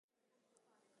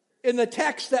In the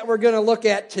text that we're going to look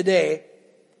at today,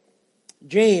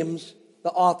 James, the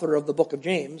author of the book of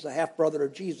James, a half-brother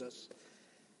of Jesus,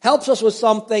 helps us with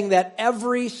something that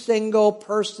every single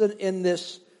person in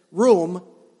this room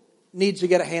needs to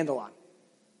get a handle on.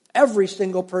 Every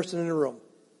single person in the room.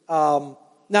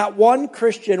 Not one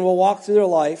Christian will walk through their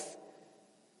life,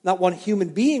 not one human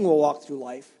being will walk through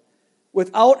life,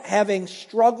 without having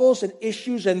struggles and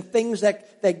issues and things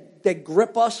that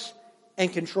grip us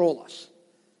and control us.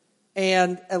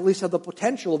 And at least have the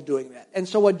potential of doing that. And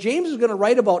so what James is going to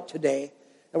write about today,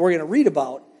 and we're going to read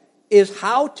about, is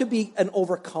how to be an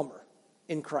overcomer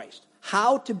in Christ.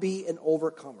 How to be an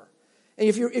overcomer. And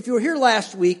if you were here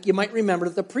last week, you might remember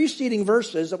that the preceding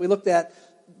verses that we looked at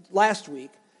last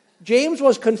week, James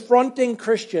was confronting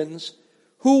Christians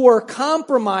who were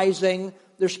compromising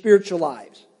their spiritual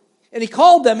lives. And he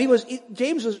called them,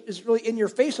 James is really in your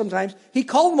face sometimes, he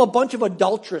called them a bunch of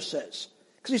adulteresses.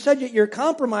 Because he said that you're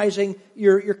compromising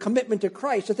your commitment to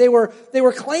Christ. That they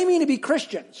were claiming to be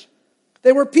Christians.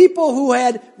 They were people who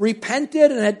had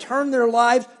repented and had turned their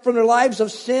lives from their lives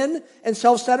of sin and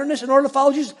self-centeredness in order to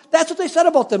follow Jesus. That's what they said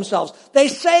about themselves. They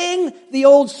sang the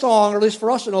old song, or at least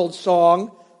for us an old song.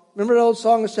 Remember the old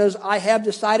song that says, I have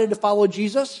decided to follow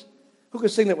Jesus? Who can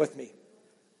sing that with me?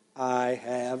 I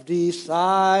have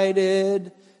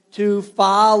decided to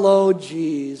follow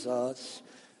Jesus.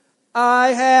 I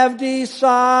have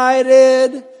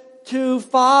decided to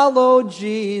follow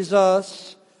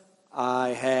Jesus. I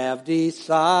have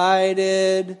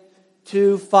decided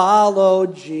to follow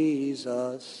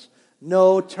Jesus.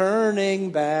 No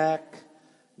turning back,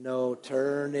 no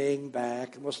turning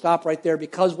back. And we'll stop right there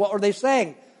because what were they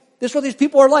saying? This is what these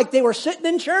people are like. They were sitting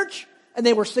in church and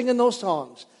they were singing those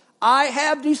songs. I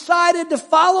have decided to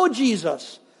follow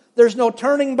Jesus. There's no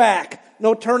turning back,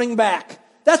 no turning back.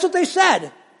 That's what they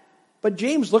said. But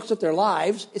James looks at their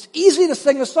lives. It's easy to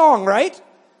sing a song, right?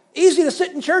 Easy to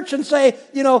sit in church and say,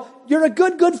 you're a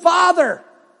good father.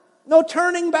 No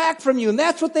turning back from you. And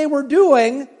that's what they were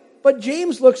doing. But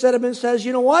James looks at him and says,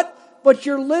 you know what? But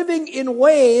you're living in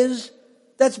ways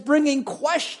that's bringing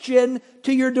question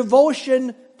to your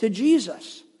devotion to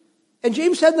Jesus. And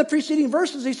James said in the preceding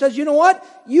verses, he says, you know what?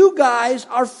 You guys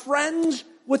are friends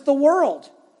with the world.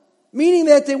 Meaning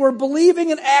that they were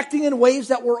believing and acting in ways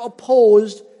that were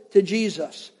opposed to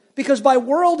Jesus. Because by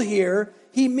world here,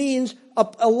 he means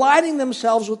aligning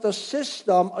themselves with the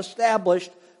system established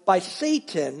by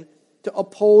Satan to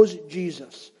oppose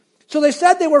Jesus. So they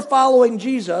said they were following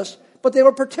Jesus, but they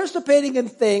were participating in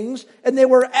things and they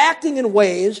were acting in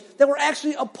ways that were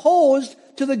actually opposed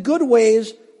to the good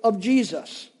ways of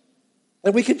Jesus.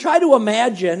 And we can try to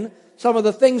imagine some of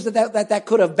the things that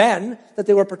could have been that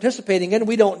they were participating in.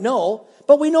 We don't know.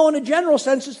 But we know in a general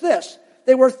sense it's this.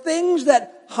 They were things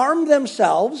that harmed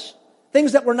themselves,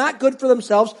 things that were not good for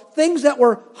themselves, things that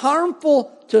were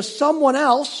harmful to someone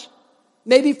else,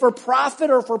 maybe for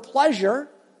profit or for pleasure.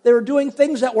 They were doing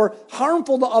things that were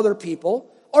harmful to other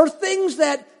people, or things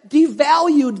that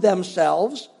devalued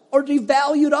themselves or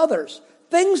devalued others.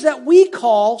 Things that we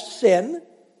call sin,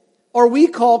 or we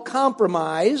call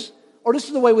compromise, or this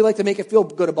is the way we like to make it feel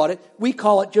good about it, we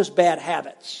call it just bad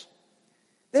habits.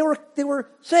 They were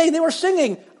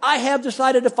singing, I have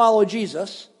decided to follow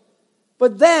Jesus.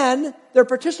 But then they're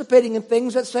participating in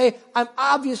things that say, I'm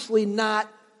obviously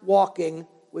not walking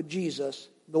with Jesus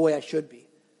the way I should be.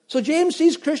 So James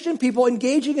sees Christian people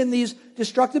engaging in these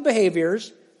destructive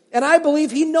behaviors, and I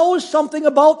believe he knows something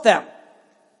about them.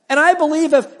 And I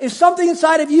believe if something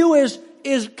inside of you is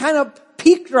kind of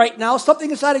peaked right now, something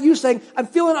inside of you saying, I'm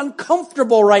feeling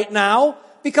uncomfortable right now,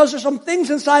 because there's some things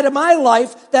inside of my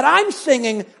life that I'm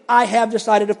singing, I have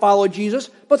decided to follow Jesus.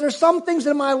 But there's some things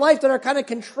in my life that are kind of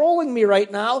controlling me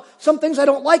right now. Some things I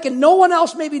don't like and no one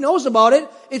else maybe knows about it.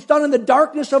 It's done in the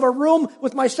darkness of a room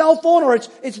with my cell phone, or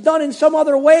it's done in some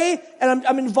other way. And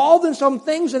I'm involved in some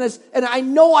things and I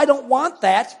know I don't want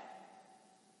that.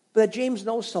 But that James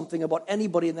knows something about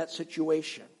anybody in that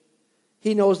situation.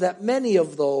 He knows that many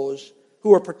of those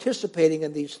who are participating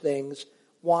in these things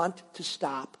want to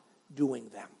stop doing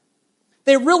them.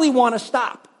 They really want to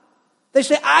stop. They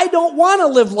say, I don't want to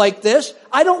live like this.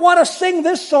 I don't want to sing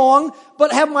this song,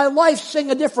 but have my life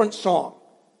sing a different song.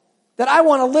 That I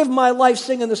want to live my life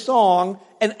singing the song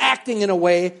and acting in a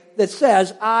way that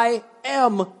says, I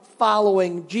am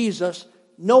following Jesus.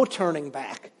 No turning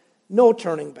back. No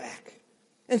turning back.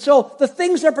 And so the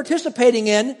things they're participating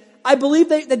in, I believe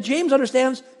that James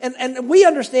understands, and we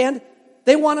understand,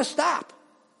 they want to stop.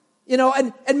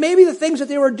 And maybe the things that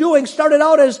they were doing started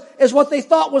out as what they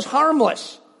thought was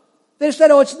harmless. They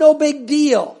said, it's no big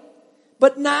deal.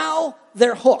 But now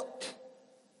they're hooked.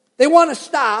 They want to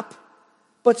stop,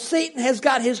 but Satan has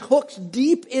got his hooks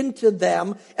deep into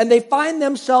them, and they find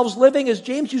themselves living, as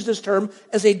James used this term,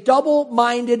 as a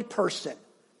double-minded person.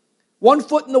 One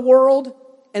foot in the world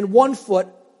and one foot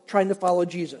trying to follow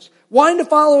Jesus. Wanting to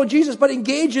follow Jesus, but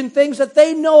engage in things that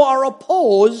they know are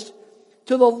opposed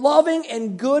to the loving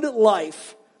and good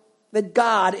life that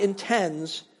God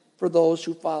intends for those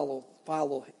who follow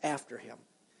after him.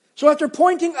 So after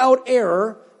pointing out the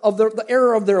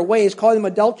error of their ways, calling them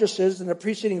adulteresses in the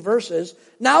preceding verses,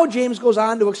 now James goes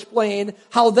on to explain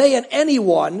how they and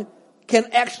anyone can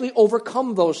actually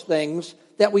overcome those things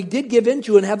that we did give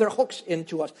into and have their hooks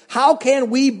into us. How can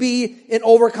we be an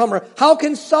overcomer? How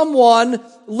can someone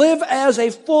live as a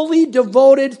fully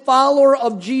devoted follower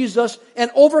of Jesus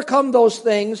and overcome those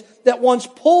things that once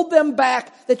pulled them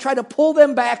back, that try to pull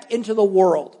them back into the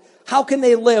world? How can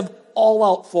they live all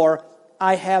out for,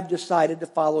 I have decided to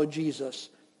follow Jesus,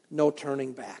 no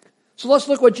turning back? So let's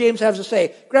look what James has to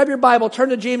say. Grab your Bible, turn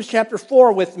to James chapter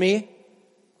 4 with me,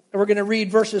 and we're going to read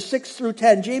verses 6 through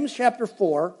 10. James chapter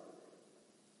 4.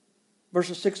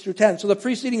 Verses 6 through 10. So the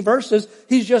preceding verses,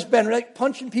 he's just been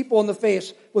punching people in the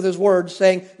face with his words,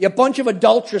 saying, you bunch of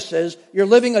adulteresses, you're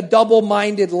living a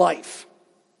double-minded life.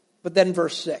 But then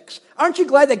verse 6. Aren't you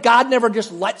glad that God never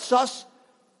just lets us?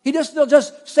 He will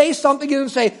just say something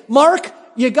and say, Mark,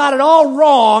 you got it all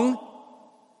wrong.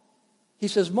 He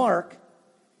says, Mark,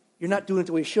 you're not doing it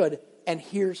the way you should, and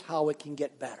here's how it can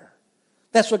get better.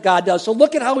 That's what God does. So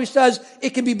look at how he says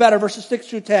it can be better, verses 6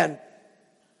 through 10.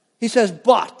 He says,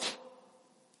 but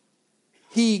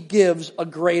he gives a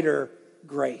greater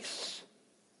grace.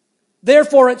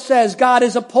 Therefore it says, God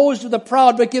is opposed to the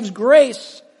proud, but gives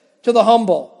grace to the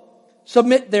humble.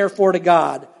 Submit therefore to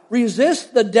God.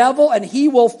 Resist the devil, and he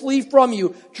will flee from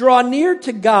you. Draw near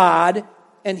to God,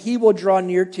 and he will draw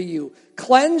near to you.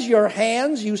 Cleanse your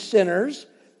hands, you sinners,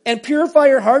 and purify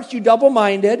your hearts, you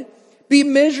double-minded. Be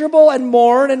miserable and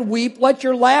mourn and weep. Let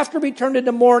your laughter be turned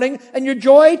into mourning, and your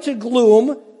joy to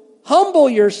gloom. Humble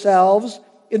yourselves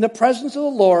in the presence of the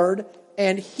Lord,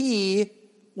 and he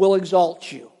will exalt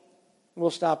you.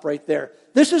 We'll stop right there.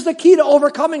 This is the key to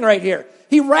overcoming right here.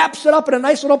 He wraps it up in a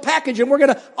nice little package, and we're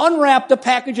going to unwrap the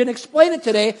package and explain it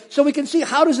today so we can see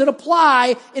how does it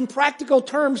apply in practical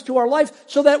terms to our life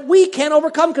so that we can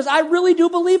overcome, because I really do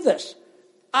believe this.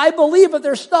 I believe that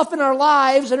there's stuff in our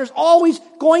lives, and there's always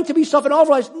going to be stuff in all of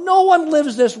our lives. No one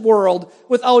lives this world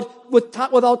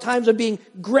without times of being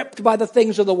gripped by the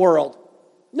things of the world.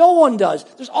 No one does.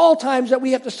 There's all times that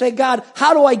we have to say, God,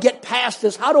 how do I get past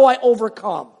this? How do I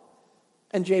overcome?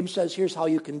 And James says, here's how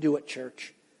you can do it,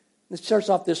 church. It starts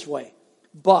off this way.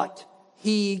 But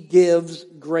he gives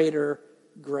greater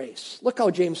grace. Look how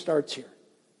James starts here.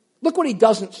 Look what he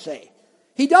doesn't say.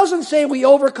 He doesn't say we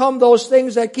overcome those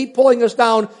things that keep pulling us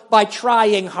down by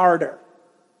trying harder.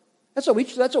 That's what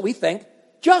we think.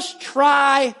 Just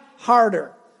try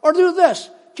harder. Or do this.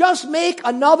 Just make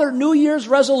another New Year's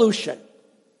resolution.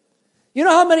 You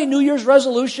know how many New Year's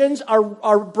resolutions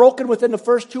are broken within the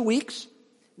first 2 weeks?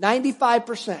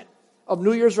 95% of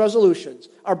New Year's resolutions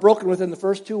are broken within the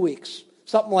first 2 weeks.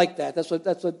 Something like that. That's what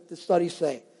the studies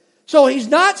say. So he's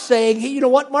not saying, hey, you know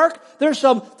what, Mark? There's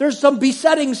some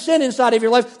besetting sin inside of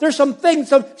your life. There's some things,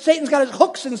 Satan's got his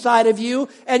hooks inside of you,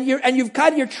 and you're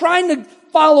trying to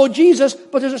follow Jesus,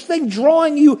 but there's this thing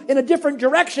drawing you in a different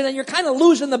direction, and you're kind of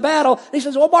losing the battle. And he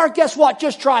says, well, Mark, guess what?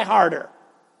 Just try harder.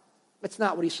 That's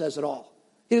not what he says at all.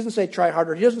 He doesn't say try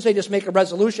harder. He doesn't say just make a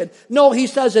resolution. No, he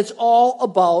says it's all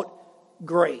about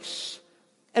grace.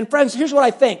 And friends, here's what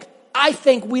I think. I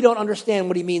think we don't understand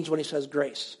what he means when he says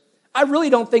grace. I really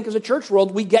don't think as a church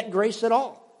world we get grace at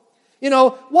all. You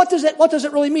know, what does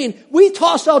it really mean? We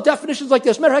toss out definitions like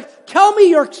this. Matter of fact, tell me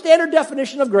your standard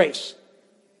definition of grace.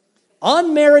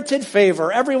 Unmerited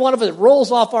favor. Every one of it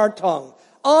rolls off our tongue.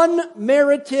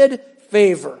 Unmerited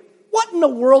favor. What in the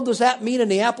world does that mean in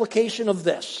the application of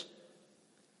this?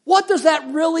 What does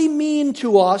that really mean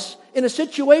to us in a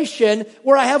situation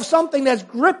where I have something that's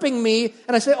gripping me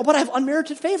and I say, oh, but I have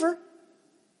unmerited favor?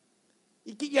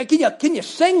 Can you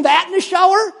sing that in the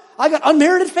shower? I got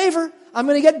unmerited favor. I'm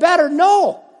going to get better.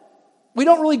 No. We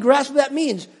don't really grasp what that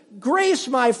means. Grace,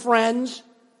 my friends,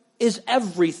 is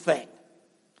everything.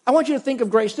 I want you to think of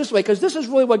grace this way, because this is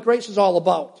really what grace is all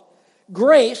about.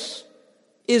 Grace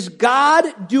is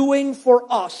God doing for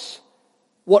us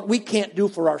what we can't do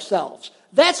for ourselves.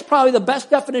 That's probably the best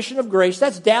definition of grace.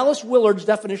 That's Dallas Willard's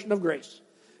definition of grace.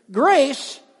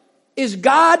 Grace is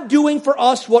God doing for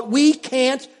us what we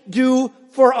can't do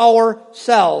for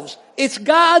ourselves. It's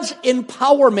God's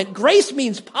empowerment. Grace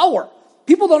means power.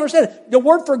 People don't understand it. The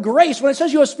word for grace, when it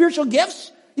says you have spiritual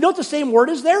gifts, you know what the same word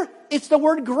is there? It's the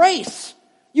word grace.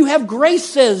 You have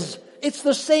graces. It's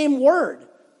the same word.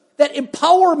 that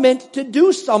empowerment to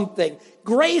do something.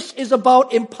 Grace is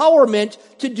about empowerment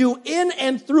to do in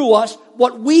and through us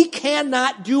what we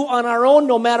cannot do on our own,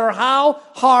 no matter how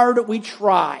hard we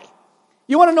try.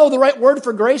 You want to know the right word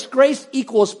for grace? Grace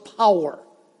equals power.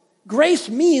 Grace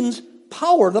means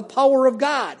power, the power of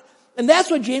God. And that's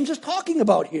what James is talking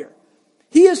about here.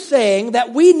 He is saying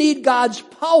that we need God's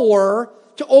power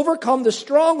to overcome the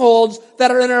strongholds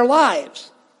that are in our lives.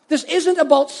 This isn't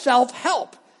about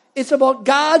self-help. It's about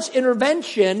God's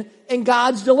intervention and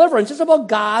God's deliverance. It's about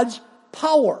God's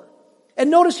power.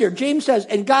 And notice here, James says,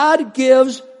 and God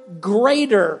gives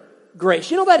greater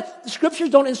grace. You know that the scriptures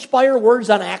don't inspire words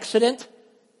on accident?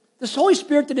 The Holy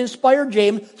Spirit didn't inspire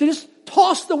James to just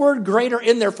toss the word greater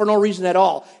in there for no reason at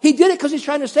all. He did it because he's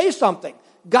trying to say something.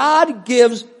 God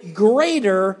gives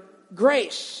greater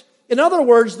grace. In other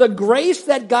words, the grace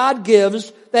that God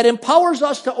gives that empowers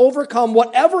us to overcome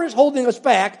whatever is holding us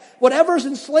back, whatever is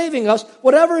enslaving us,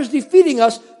 whatever is defeating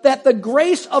us, that the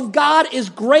grace of God is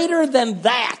greater than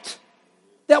that.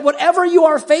 That whatever you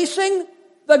are facing,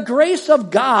 the grace of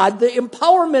God, the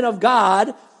empowerment of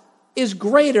God is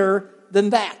greater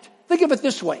than that. Think of it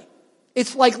this way.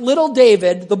 It's like little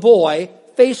David, the boy,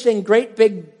 facing great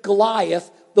big Goliath,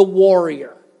 the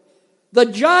warrior. The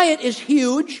giant is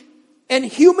huge and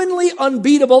humanly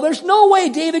unbeatable. There's no way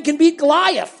David can beat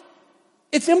Goliath.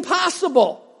 It's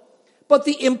impossible. But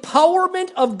the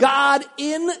empowerment of God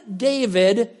in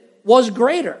David was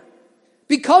greater.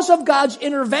 Because of God's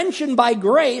intervention by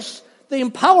grace, the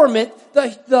empowerment,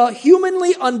 the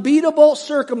humanly unbeatable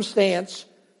circumstance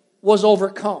was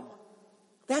overcome.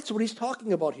 That's what he's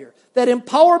talking about here. That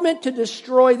empowerment to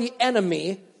destroy the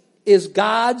enemy is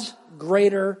God's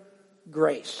greater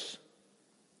grace.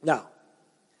 Now,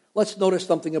 let's notice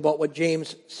something about what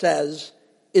James says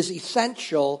is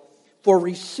essential for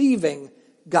receiving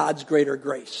God's greater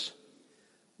grace.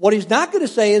 What he's not going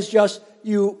to say is just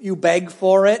you beg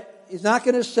for it. He's not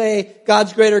going to say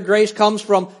God's greater grace comes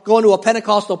from going to a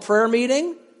Pentecostal prayer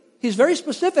meeting. He's very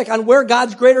specific on where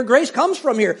God's greater grace comes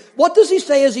from here. What does he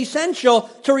say is essential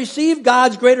to receive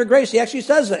God's greater grace? He actually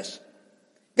says this.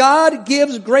 God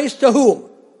gives grace to whom?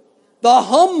 The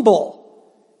humble.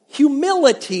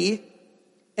 Humility,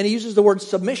 and he uses the word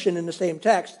submission in the same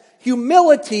text.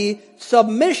 Humility,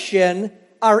 submission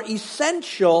are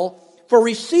essential for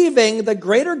receiving the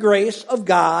greater grace of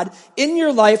God in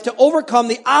your life to overcome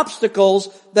the obstacles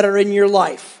that are in your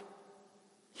life.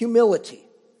 Humility.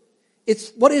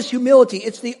 What is humility?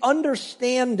 It's the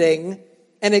understanding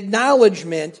and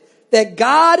acknowledgement that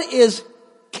God is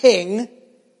king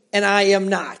and I am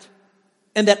not.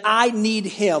 And that I need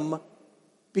him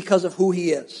because of who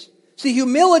he is. See,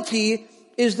 humility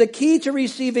is the key to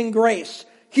receiving grace.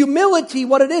 Humility,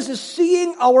 what it is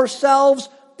seeing ourselves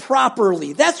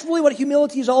properly. That's really what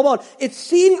humility is all about. It's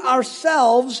seeing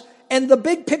ourselves and the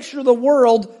big picture of the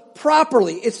world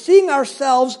properly. It's seeing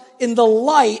ourselves in the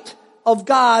light of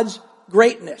God's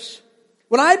greatness.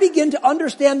 When I begin to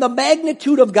understand the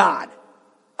magnitude of God,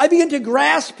 I begin to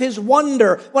grasp his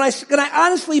wonder. When I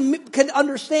honestly can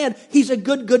understand he's a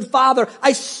good father.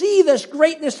 I see this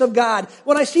greatness of God.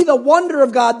 When I see the wonder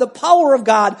of God, the power of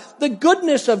God, the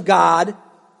goodness of God,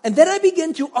 and then I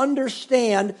begin to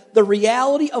understand the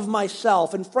reality of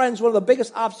myself. And friends, one of the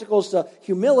biggest obstacles to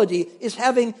humility is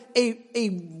having a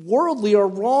worldly or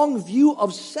wrong view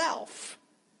of self.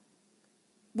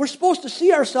 We're supposed to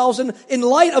see ourselves in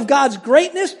light of God's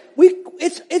greatness.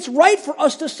 It's right for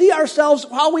us to see ourselves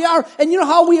how we are. And you know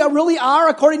how we really are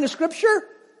according to Scripture?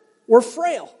 We're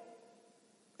frail.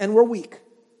 And we're weak.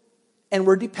 And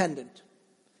we're dependent.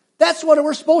 That's what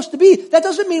we're supposed to be. That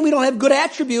doesn't mean we don't have good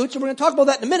attributes, and we're going to talk about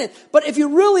that in a minute. But if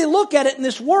you really look at it in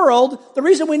this world, the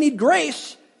reason we need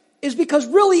grace is because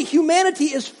really humanity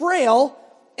is frail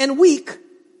and weak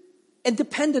and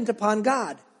dependent upon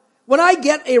God. When I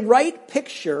get a right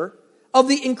picture of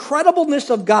the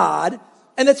incredibleness of God,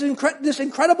 and that this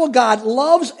incredible God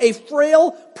loves a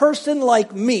frail person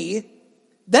like me,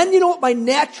 then you know what my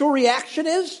natural reaction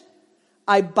is?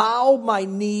 I bow my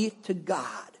knee to God.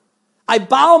 I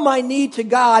bow my knee to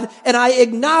God, and I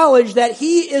acknowledge that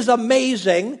he is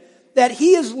amazing, that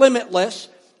he is limitless,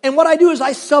 and what I do is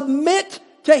I submit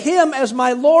to him as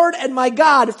my Lord and my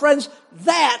God. Friends,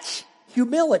 that's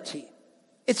humility.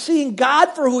 It's seeing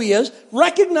God for who he is,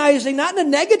 recognizing, not in a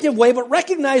negative way, but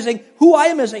recognizing who I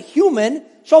am as a human.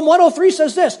 Psalm 103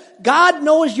 says this, God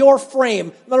knows your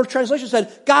frame. Another translation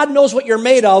said, God knows what you're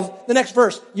made of. The next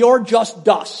verse, you're just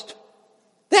dust.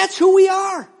 That's who we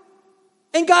are.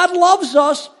 And God loves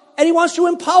us, and he wants to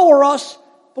empower us,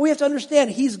 but we have to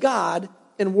understand he's God,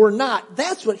 and we're not.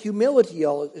 That's what humility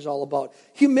is all about.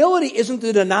 Humility isn't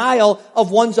the denial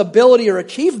of one's ability or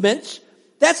achievements.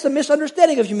 That's the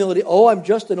misunderstanding of humility. Oh, I'm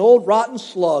just an old rotten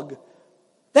slug.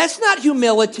 That's not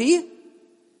humility.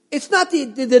 It's not the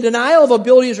denial of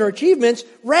abilities or achievements.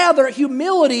 Rather,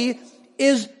 humility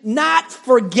is not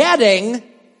forgetting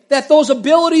that those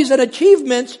abilities and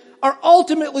achievements are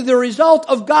ultimately the result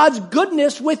of God's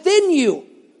goodness within you.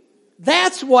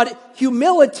 That's what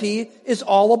humility is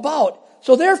all about.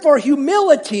 So therefore,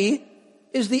 humility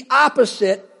is the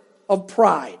opposite of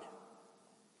pride.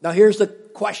 Now here's the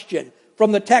question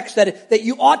from the text that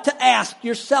you ought to ask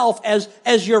yourself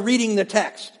as you're reading the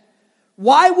text.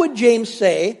 Why would James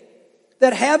say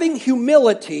that having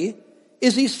humility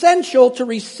is essential to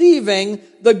receiving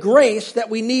the grace that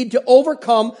we need to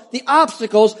overcome the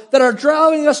obstacles that are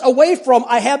driving us away from,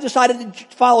 I have decided to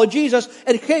follow Jesus,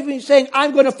 and saying,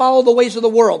 I'm going to follow the ways of the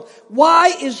world? Why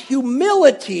is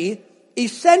humility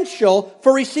essential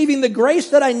for receiving the grace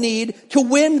that I need to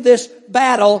win this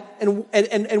battle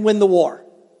and win the war?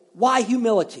 Why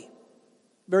humility?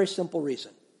 Very simple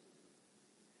reason.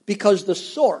 Because the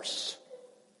source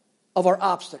of our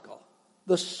obstacle,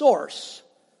 the source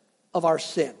of our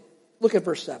sin. Look at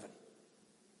verse 7.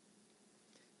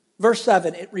 Verse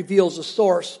 7, it reveals the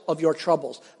source of your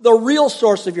troubles. The real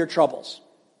source of your troubles.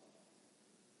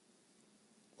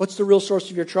 What's the real source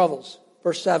of your troubles?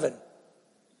 Verse 7.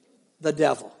 The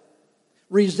devil.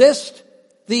 Resist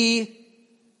the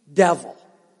devil.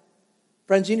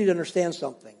 Friends, you need to understand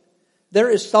something. There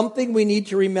is something we need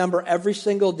to remember every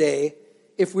single day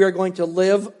if we are going to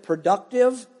live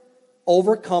productive,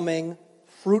 overcoming,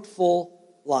 fruitful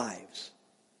lives.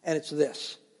 And it's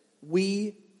this.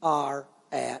 We are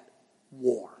at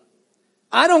war.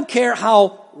 I don't care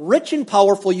how rich and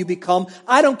powerful you become.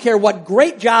 I don't care what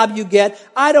great job you get.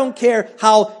 I don't care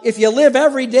how, if you live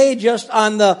every day just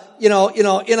on the,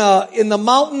 in the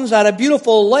mountains at a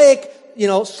beautiful lake,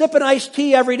 sipping iced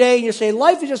tea every day, and you say,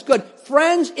 life is just good.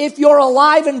 Friends, if you're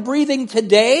alive and breathing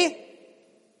today,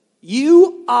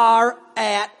 you are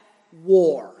at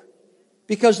war.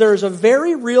 Because there is a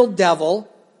very real devil,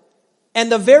 and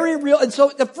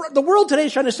so the world today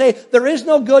is trying to say there is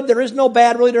no good, there is no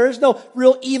bad, really, there is no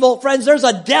real evil. Friends, there's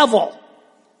a devil.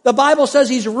 The Bible says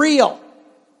he's real.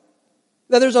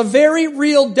 That there's a very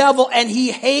real devil, and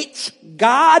he hates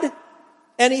God,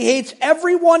 and he hates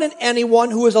everyone and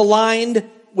anyone who is aligned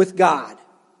with God.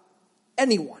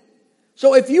 Anyone.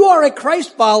 So if you are a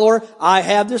Christ follower, I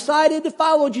have decided to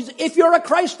follow Jesus. If you're a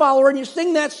Christ follower and you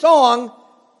sing that song,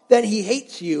 then he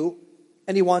hates you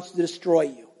and he wants to destroy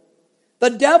you. The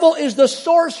devil is the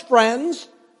source, friends,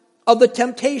 of the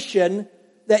temptation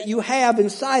that you have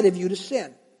inside of you to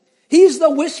sin. He's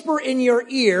the whisper in your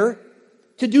ear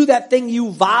to do that thing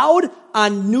you vowed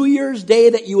on New Year's Day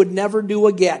that you would never do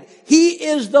again. He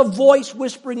is the voice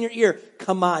whispering in your ear.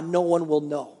 Come on, no one will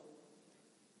know.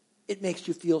 It makes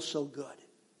you feel so good.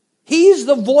 He's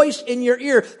the voice in your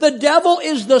ear. The devil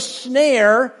is the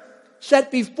snare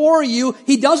set before you.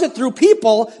 He does it through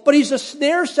people, but he's a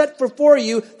snare set before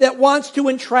you that wants to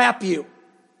entrap you.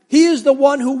 He is the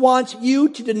one who wants you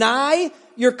to deny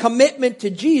your commitment to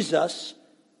Jesus.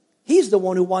 He's the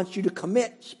one who wants you to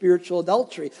commit spiritual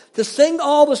adultery, to sing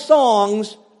all the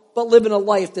songs, but live in a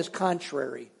life that's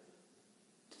contrary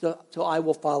to I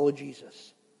will follow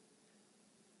Jesus.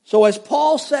 So as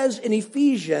Paul says in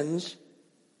Ephesians,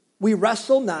 we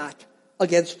wrestle not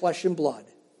against flesh and blood,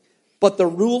 but the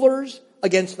rulers,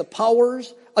 against the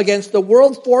powers, against the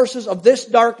world forces of this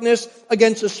darkness,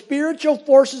 against the spiritual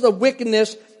forces of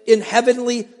wickedness in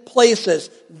heavenly places.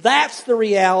 That's the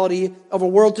reality of a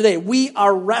world today. We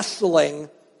are wrestling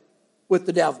with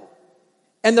the devil.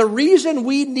 And the reason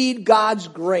we need God's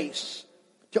grace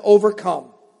to overcome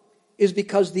is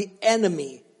because the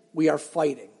enemy we are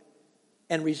fighting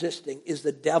and resisting is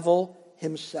the devil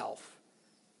himself.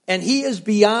 And he is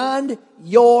beyond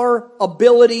your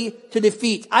ability to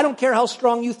defeat. I don't care how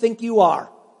strong you think you are.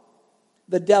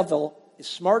 The devil is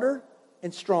smarter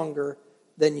and stronger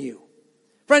than you.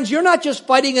 Friends, you're not just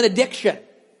fighting an addiction.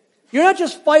 You're not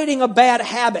just fighting a bad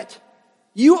habit.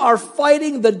 You are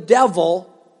fighting the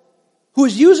devil who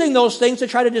is using those things to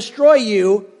try to destroy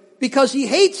you because he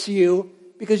hates you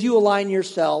because you align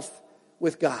yourself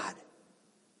with God.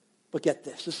 But get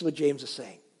this. This is what James is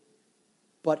saying.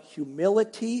 But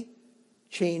humility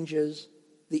changes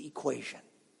the equation.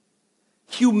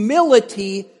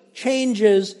 Humility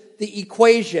changes the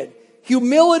equation.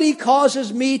 Humility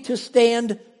causes me to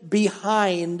stand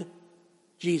behind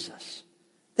Jesus.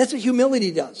 That's what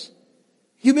humility does.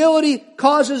 Humility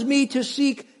causes me to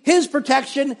seek his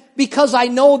protection because I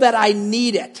know that I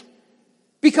need it.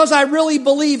 Because I really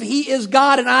believe he is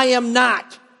God and I am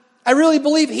not. I really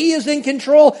believe he is in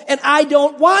control and I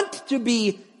don't want to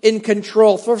be in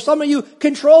control. For some of you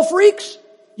control freaks,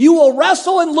 You will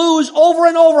wrestle and lose over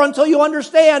and over until you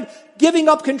understand giving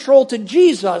up control to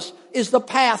Jesus is the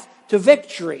path to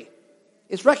victory.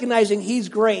 It's recognizing He's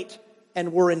great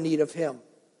and we're in need of Him.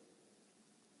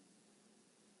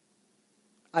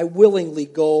 I willingly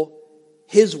go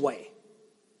His way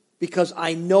because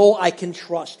I know I can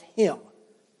trust Him.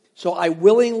 So I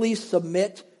willingly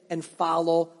submit and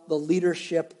follow the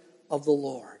leadership of the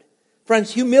Lord.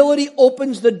 Friends, humility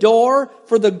opens the door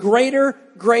for the greater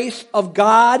grace of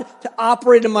God to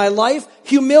operate in my life.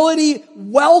 Humility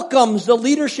welcomes the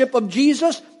leadership of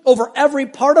Jesus over every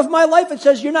part of my life. It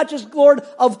says, you're not just Lord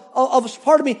of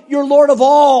part of me, you're Lord of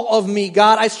all of me,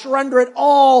 God. I surrender it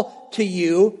all to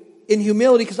you in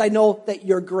humility because I know that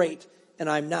you're great and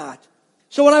I'm not.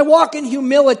 So when I walk in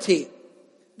humility,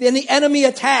 then the enemy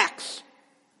attacks.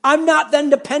 I'm not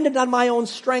then dependent on my own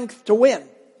strength to win.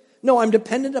 No, I'm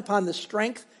dependent upon the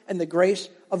strength and the grace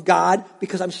of God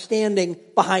because I'm standing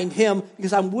behind Him,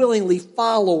 because I'm willingly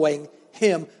following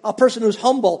Him. A person who's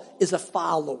humble is a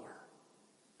follower.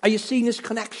 Are you seeing this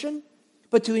connection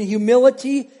between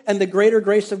humility and the greater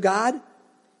grace of God?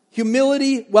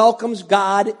 Humility welcomes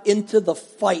God into the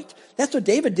fight. That's what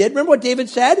David did. Remember what David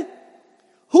said?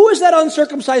 Who is that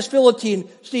uncircumcised Philistine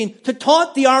to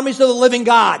taunt the armies of the living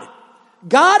God?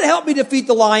 God help me defeat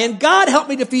the lion, God help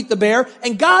me defeat the bear,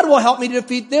 and God will help me to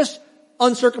defeat this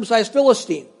uncircumcised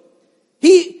Philistine.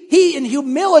 He in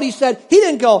humility said, he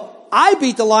didn't go, I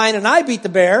beat the lion and I beat the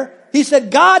bear. He said,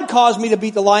 God caused me to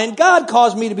beat the lion, God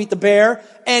caused me to beat the bear,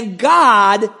 and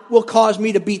God will cause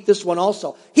me to beat this one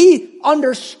also. He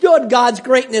understood God's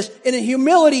greatness, and in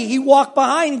humility he walked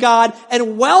behind God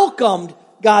and welcomed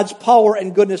God's power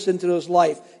and goodness into his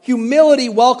life. Humility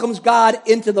welcomes God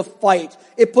into the fight.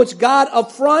 It puts God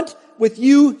up front with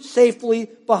you safely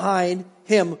behind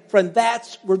Him. Friend,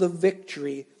 that's where the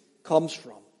victory comes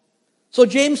from. So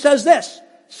James says this,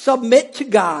 submit to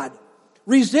God.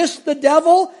 Resist the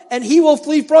devil and he will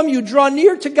flee from you. Draw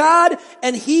near to God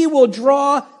and He will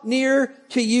draw near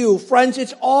to you. Friends,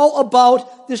 it's all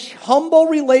about this humble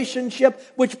relationship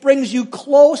which brings you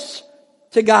close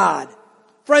to God.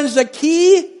 Friends, the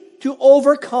key to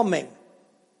overcoming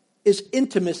is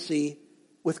intimacy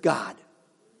with God.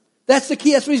 That's the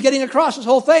key. That's what he's getting across this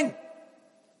whole thing.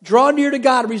 Draw near to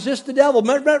God. Resist the devil.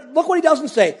 Look what he doesn't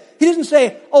say. He doesn't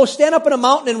say, oh, stand up in a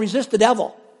mountain and resist the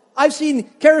devil. I've seen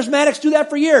charismatics do that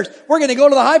for years. We're going to go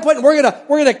to the high point and we're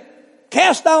going to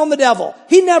cast down the devil.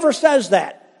 He never says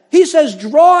that. He says,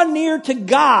 draw near to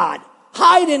God.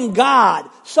 Hide in God.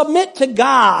 Submit to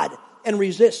God and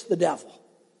resist the devil.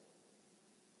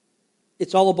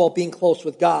 It's all about being close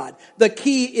with God. The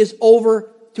key is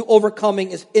to overcoming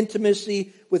is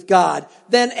intimacy with God.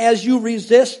 Then as you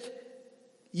resist,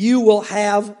 you will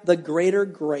have the greater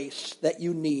grace that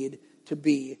you need to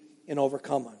be an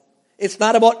overcomer. It's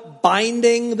not about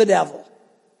binding the devil.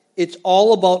 It's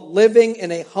all about living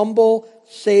in a humble,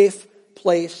 safe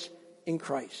place in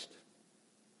Christ.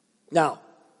 Now,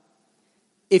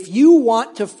 if you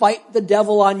want to fight the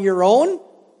devil on your own,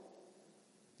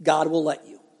 God will let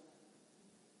you.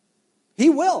 He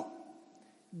will.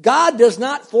 God does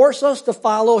not force us to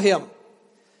follow Him.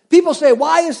 People say,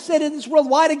 why is sin in this world?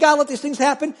 Why did God let these things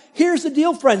happen? Here's the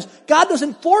deal, friends. God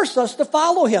doesn't force us to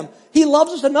follow Him. He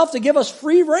loves us enough to give us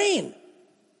free rein.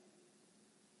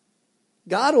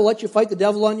 God will let you fight the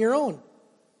devil on your own.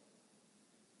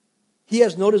 He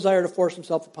has no desire to force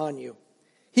Himself upon you.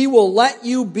 He will let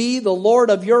you be the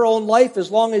Lord of your own life as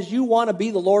long as you want to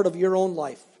be the Lord of your own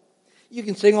life. You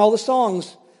can sing all the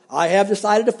songs. I have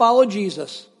decided to follow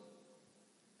Jesus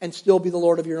and still be the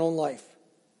Lord of your own life.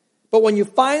 But when you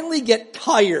finally get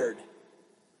tired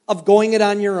of going it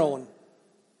on your own,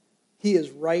 He is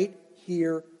right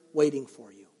here waiting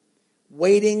for you,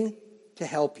 waiting to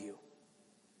help you.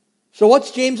 So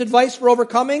what's James' advice for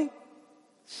overcoming?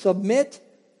 Submit,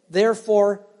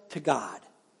 therefore, to God.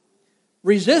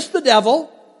 Resist the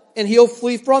devil, and he'll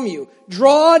flee from you.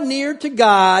 Draw near to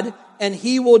God, and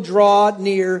He will draw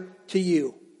near to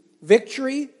you.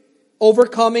 Victory,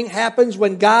 overcoming happens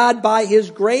when God, by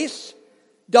His grace,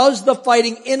 does the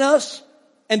fighting in us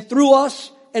and through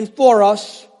us and for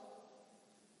us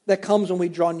that comes when we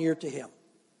draw near to Him.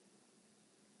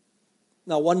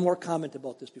 Now, one more comment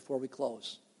about this before we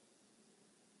close.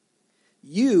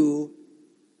 You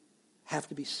have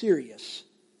to be serious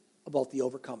about the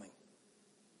overcoming.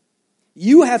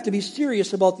 You have to be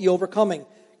serious about the overcoming.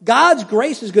 God's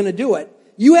grace is going to do it.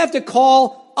 You have to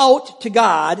call out to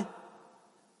God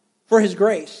for His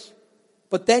grace.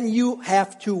 But then you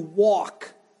have to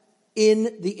walk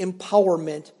in the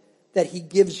empowerment that He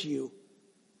gives you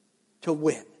to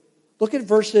win. Look at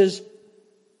verses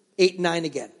 8 and 9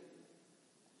 again.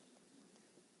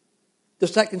 The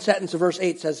second sentence of verse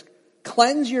 8 says,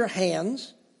 cleanse your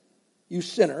hands, you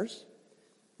sinners.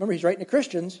 Remember, he's writing to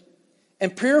Christians.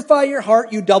 And purify your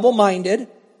heart, you double-minded.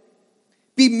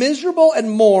 Be miserable and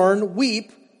mourn,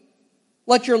 weep.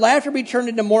 Let your laughter be turned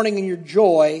into mourning and your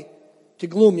joy to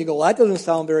gloom. You go, well, that doesn't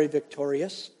sound very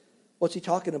victorious. What's he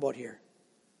talking about here?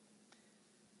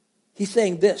 He's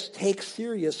saying this, take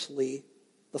seriously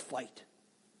the fight.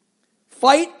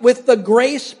 Fight with the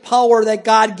grace power that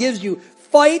God gives you.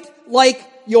 Fight like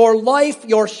your life,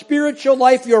 your spiritual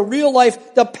life, your real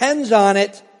life depends on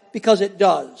it, because it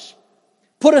does.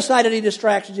 Put aside any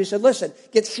distractions. He said, listen,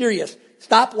 get serious.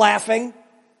 Stop laughing.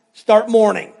 Start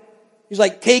mourning. He's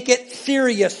like, take it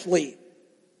seriously.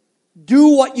 Do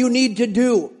what you need to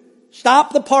do.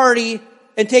 Stop the party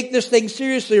and take this thing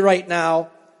seriously right now.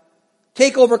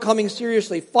 Take overcoming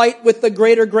seriously. Fight with the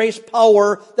greater grace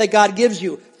power that God gives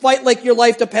you. Fight like your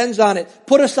life depends on it.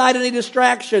 Put aside any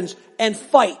distractions and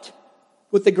fight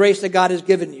with the grace that God has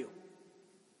given you.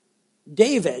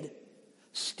 David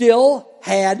still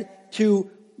had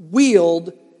to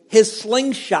wield his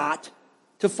slingshot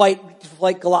to fight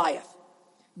Goliath.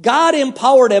 God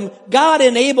empowered him. God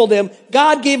enabled him.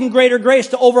 God gave him greater grace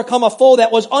to overcome a foe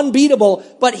that was unbeatable.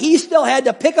 But he still had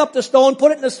to pick up the stone,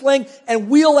 put it in a sling, and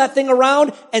wheel that thing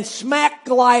around and smack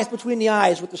Goliath between the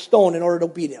eyes with the stone in order to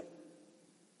beat him.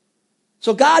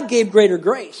 So God gave greater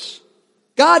grace.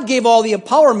 God gave all the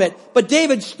empowerment, but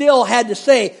David still had to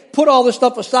say, put all this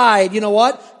stuff aside. You know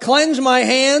what? Cleanse my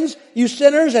hands, you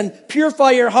sinners, and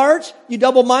purify your hearts, you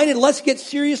double-minded. Let's get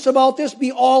serious about this.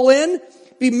 Be all in.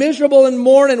 Be miserable and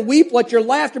mourn and weep. Let your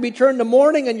laughter be turned to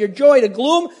mourning and your joy to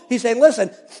gloom. He's saying, listen,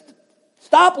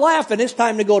 stop laughing. It's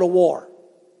time to go to war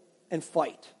and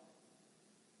fight.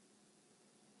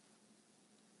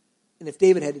 And if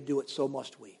David had to do it, so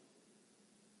must we.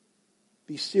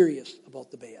 Be serious about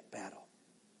the battle.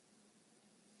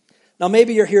 Now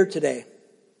maybe you're here today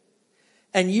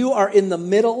and you are in the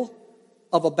middle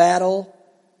of a battle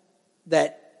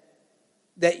that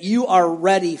you are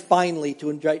ready finally to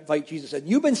invite Jesus in.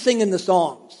 You've been singing the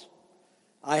songs.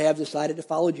 I have decided to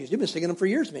follow Jesus. You've been singing them for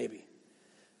years maybe.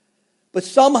 But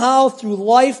somehow through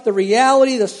life, the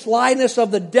reality, the slyness of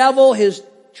the devil, his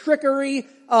trickery,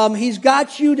 he's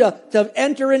got you to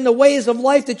enter in the ways of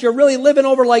life that you're really living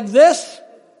over like this,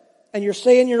 and you're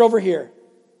saying you're over here.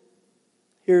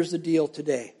 Here's the deal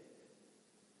today.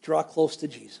 Draw close to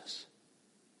Jesus.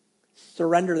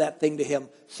 Surrender that thing to him.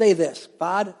 Say this,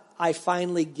 God, I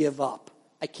finally give up.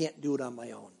 I can't do it on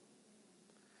my own.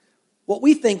 What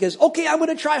we think is, okay, I'm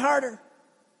going to try harder.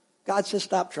 God says,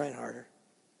 stop trying harder.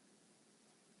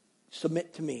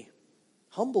 Submit to me.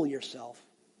 Humble yourself.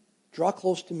 Draw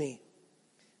close to me.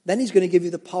 Then he's going to give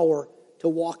you the power to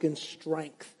walk in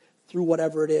strength through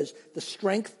whatever it is. The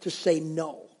strength to say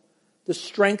no. The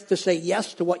strength to say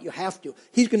yes to what you have to.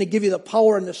 He's going to give you the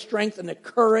power and the strength and the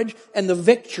courage and the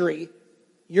victory.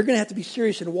 You're going to have to be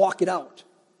serious and walk it out.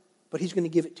 But he's going to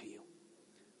give it to you.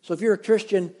 So if you're a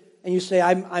Christian and you say,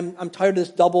 I'm tired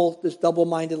of this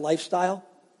double-minded lifestyle,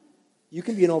 you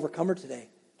can be an overcomer today.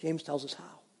 James tells us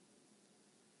how.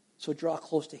 So draw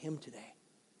close to him today.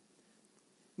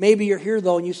 Maybe you're here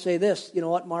though and you say this, you know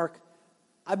what, Mark?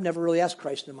 I've never really asked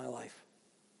Christ in my life.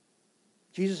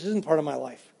 Jesus isn't part of my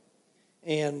life.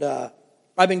 And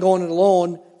I've been going it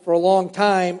alone for a long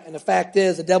time, and the fact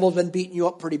is the devil's been beating you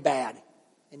up pretty bad,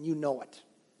 and you know it.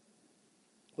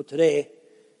 Well, today,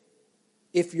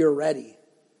 if you're ready,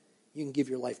 you can give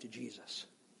your life to Jesus.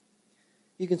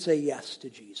 You can say yes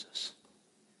to Jesus.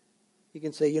 You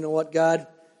can say, you know what, God,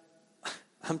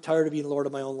 I'm tired of being Lord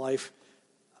of my own life.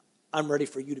 I'm ready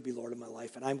for you to be Lord of my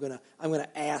life, and I'm gonna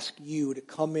ask you to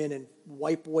come in and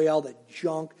wipe away all the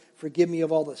junk, forgive me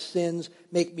of all the sins,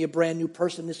 make me a brand new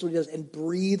person. This is what he does, and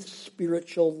breathe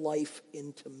spiritual life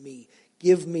into me.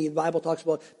 Give me, the Bible talks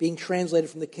about being translated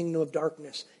from the kingdom of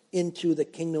darkness into the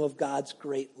kingdom of God's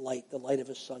great light, the light of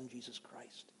his Son, Jesus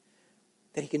Christ.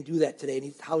 That he can do that today,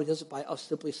 and how he does it by us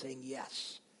simply saying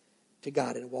yes to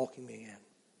God and walking me in.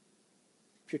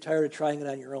 If you're tired of trying it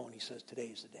on your own, he says,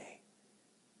 today's the day.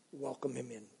 Welcome him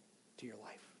in to your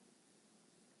life.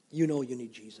 You know you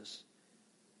need Jesus.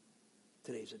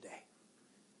 Today's the day.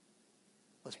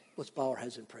 Let's bow our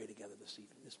heads and pray together this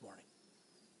morning.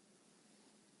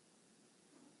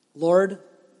 Lord,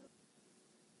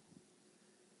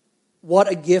 what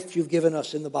a gift you've given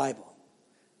us in the Bible.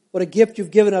 What a gift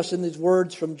you've given us in these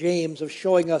words from James of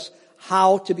showing us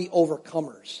how to be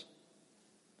overcomers.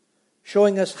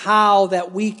 Showing us how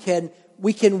that we can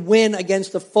win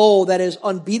against a foe that is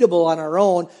unbeatable on our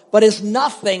own, but is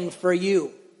nothing for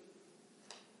you.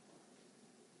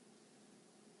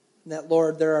 And that,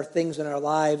 Lord, there are things in our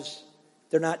lives,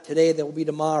 they're not today, they will be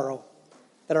tomorrow.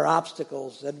 that are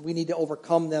obstacles, and we need to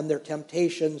overcome them. They're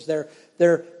temptations.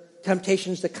 They're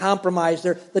temptations to compromise.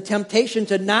 They're the temptation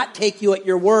to not take you at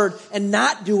your word and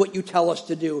not do what you tell us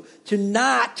to do, to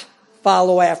not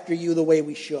follow after you the way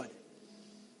we should,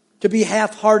 to be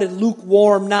half-hearted,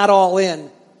 lukewarm, not all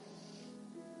in.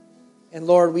 And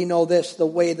Lord, we know this,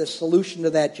 the solution to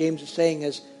that, James is saying,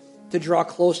 is to draw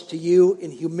close to you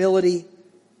in humility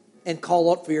and call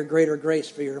out for your greater grace,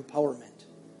 for your empowerment.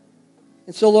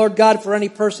 And so, Lord God, for any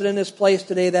person in this place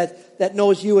today that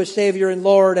knows you as Savior and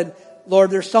Lord, and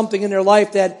Lord, there's something in their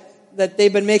life that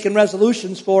they've been making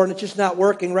resolutions for and it's just not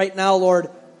working right now, Lord,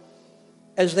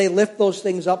 as they lift those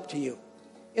things up to you.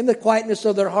 In the quietness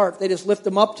of their heart, they just lift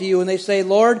them up to you and they say,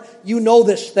 Lord, you know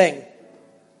this thing.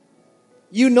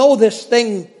 You know this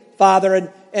thing, Father,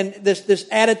 and this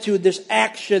attitude, this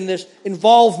action, this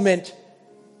involvement,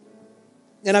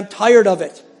 and I'm tired of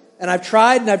it. And I've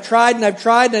tried and I've tried and I've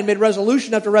tried and I've made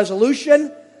resolution after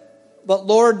resolution, but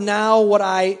Lord, now what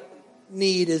I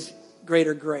need is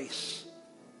greater grace.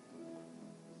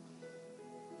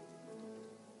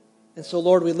 And so,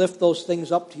 Lord, we lift those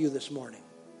things up to you this morning.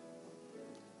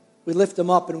 We lift them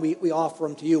up and we offer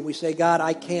them to you. We say, God,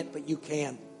 I can't, but you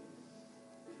can.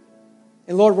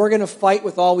 And Lord, we're going to fight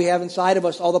with all we have inside of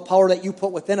us, all the power that you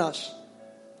put within us.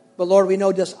 But Lord, we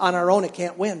know just on our own it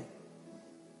can't win.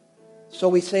 So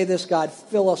we say this, God,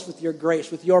 fill us with your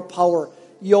grace, with your power,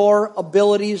 your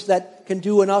abilities that can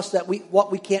do in us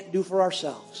what we can't do for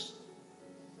ourselves.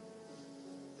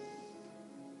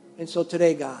 And so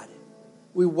today, God,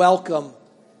 we welcome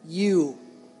you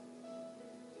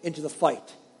into the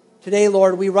fight. Today,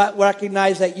 Lord, we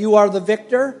recognize that you are the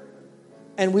victor,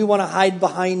 and we want to hide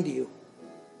behind you.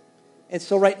 And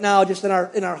so right now, just in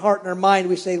our heart and our mind,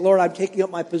 we say, Lord, I'm taking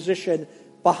up my position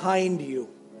behind you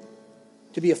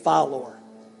to be a follower.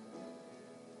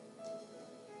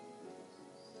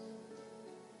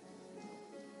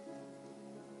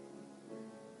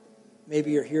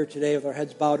 Maybe you're here today with our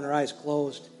heads bowed and our eyes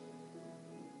closed.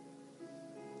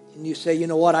 And you say, you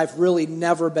know what, I've really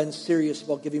never been serious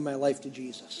about giving my life to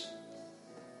Jesus.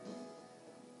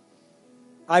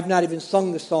 I've not even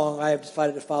sung the song, I have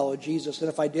decided to follow Jesus. And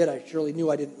if I did, I surely knew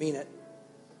I didn't mean it.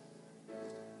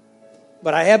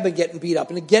 But I have been getting beat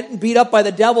up. And getting beat up by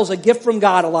the devil is a gift from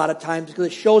God a lot of times because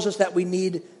it shows us that we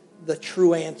need the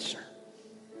true answer.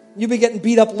 You've been getting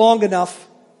beat up long enough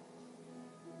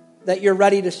that you're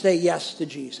ready to say yes to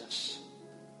Jesus.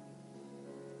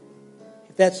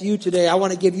 If that's you today, I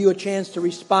want to give you a chance to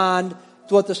respond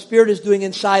to what the Spirit is doing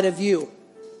inside of you.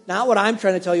 Not what I'm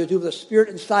trying to tell you to do, but the Spirit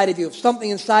inside of you. If something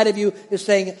inside of you is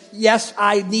saying, yes,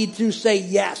 I need to say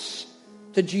yes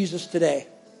to Jesus today,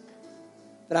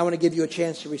 then I want to give you a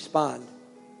chance to respond.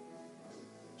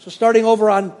 So starting over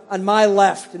on my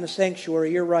left in the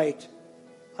sanctuary, you're right.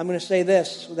 I'm going to say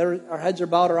this. Our heads are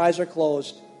bowed, our eyes are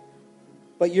closed.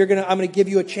 But I'm going to give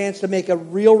you a chance to make a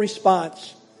real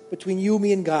response between you,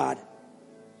 me, and God.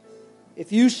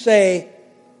 If you say,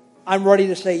 I'm ready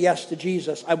to say yes to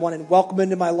Jesus, I want to welcome him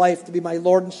into my life to be my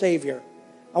Lord and Savior,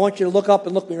 I want you to look up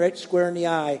and look me right square in the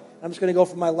eye. I'm just going to go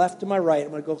from my left to my right. I'm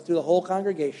going to go through the whole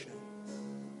congregation.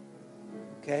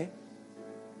 Okay?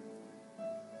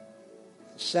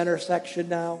 Center section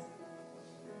now.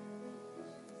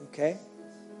 Okay?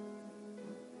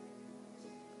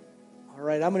 All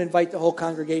right, I'm going to invite the whole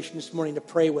congregation this morning to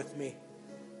pray with me.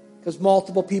 Because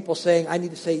multiple people saying, I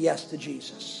need to say yes to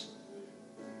Jesus.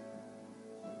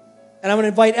 And I'm going to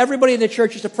invite everybody in the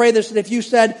church just to pray this. And if you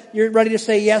said you're ready to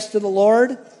say yes to the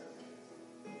Lord,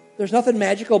 there's nothing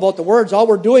magical about the words. All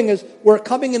we're doing is we're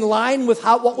coming in line with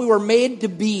what we were made to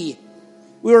be.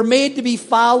 We were made to be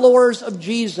followers of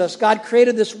Jesus. God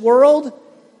created this world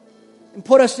and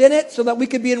put us in it so that we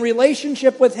could be in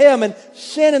relationship with him. And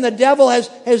sin and the devil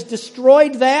has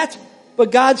destroyed that,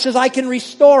 but God says, I can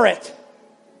restore it.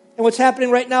 And what's happening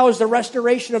right now is the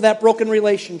restoration of that broken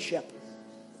relationship.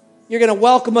 You're going to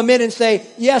welcome him in and say,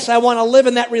 yes, I want to live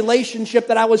in that relationship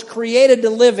that I was created to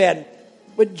live in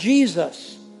with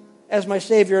Jesus as my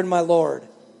Savior and my Lord.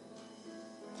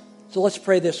 So let's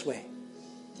pray this way.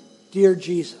 Dear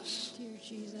Jesus,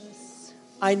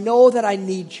 I know that I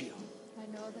need you.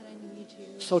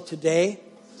 So today,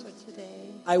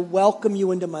 I welcome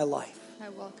you into my life.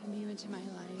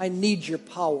 I need your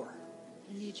power.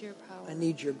 I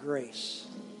need your grace.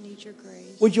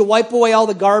 Would you wipe away all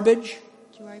the garbage?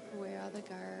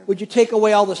 Would you take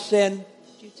away all the sin?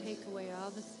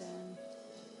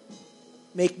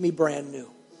 Make me brand new.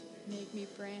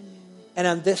 And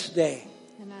on this day,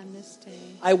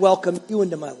 I welcome you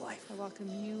into my life.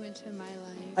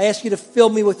 I ask you to fill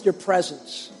me with your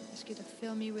presence.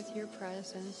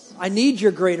 I need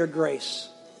your greater grace.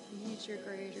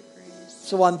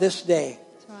 So on this day,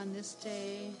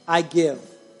 I give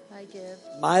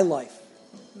my life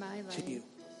my life to you.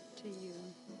 to you.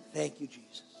 Thank you,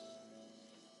 Jesus.